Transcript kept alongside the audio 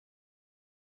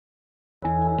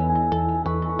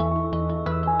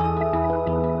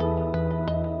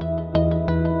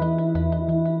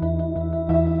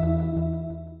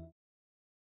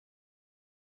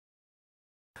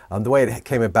The way it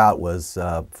came about was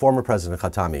former President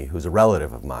Khatami, who's a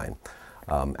relative of mine,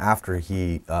 after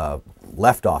he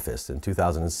left office in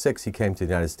 2006, he came to the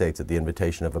United States at the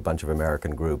invitation of a bunch of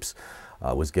American groups,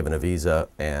 was given a visa,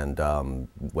 and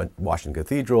went to Washington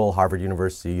Cathedral, Harvard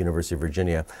University, University of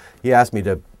Virginia. He asked me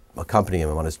to accompany him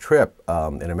on his trip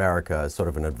in America as sort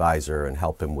of an advisor and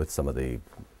help him with some of the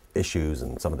issues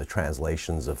and some of the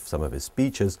translations of some of his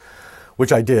speeches,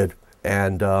 which I did.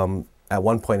 And at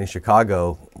one point in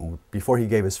Chicago, before he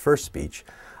gave his first speech,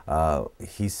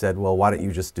 he said, well, why don't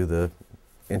you just do the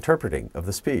interpreting of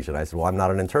the speech? And I said, well, I'm not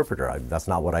an interpreter. That's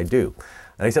not what I do.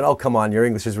 And he said, oh, come on, your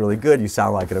English is really good. You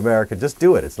sound like an American. Just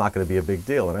do it. It's not going to be a big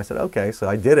deal. And I said, okay. So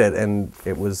I did it, and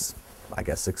it was, I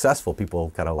guess, successful.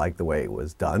 People kind of liked the way it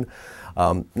was done.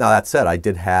 Now, that said, I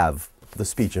did have the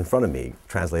speech in front of me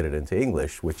translated into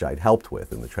English, which I'd helped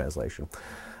with in the translation.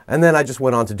 And then I just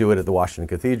went on to do it at the Washington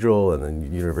Cathedral and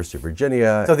then University of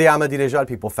Virginia. So the Ahmadinejad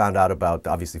people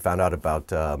obviously found out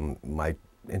about my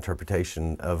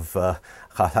interpretation of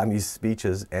Khatami's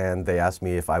speeches, and they asked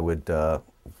me if I would,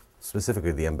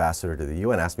 specifically the ambassador to the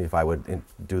UN, asked me if I would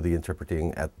do the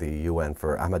interpreting at the UN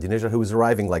for Ahmadinejad, who was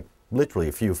arriving like literally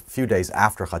a few days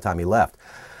after Khatami left.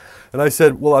 And I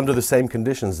said, well, under the same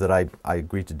conditions that I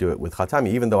agreed to do it with Khatami,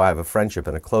 even though I have a friendship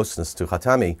and a closeness to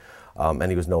Khatami,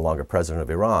 and he was no longer president of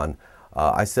Iran,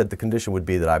 I said the condition would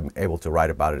be that I'm able to write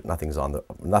about it, nothing's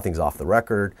off the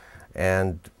record.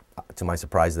 And to my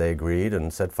surprise, they agreed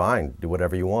and said, fine, do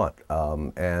whatever you want.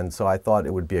 And so I thought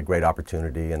it would be a great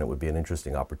opportunity, and it would be an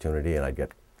interesting opportunity, and I'd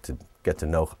get to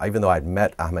know, even though I'd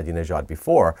met Ahmadinejad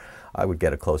before, I would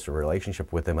get a closer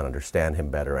relationship with him and understand him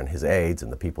better and his aides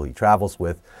and the people he travels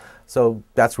with. So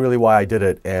that's really why I did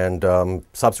it. And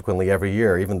subsequently, every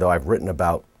year, even though I've written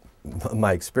about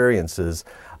my experiences,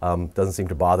 doesn't seem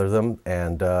to bother them.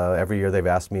 And every year they've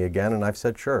asked me again, and I've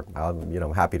said, sure,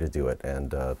 I'm happy to do it.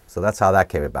 And so that's how that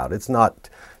came about. It's not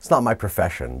my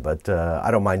profession, but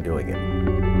I don't mind doing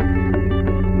it.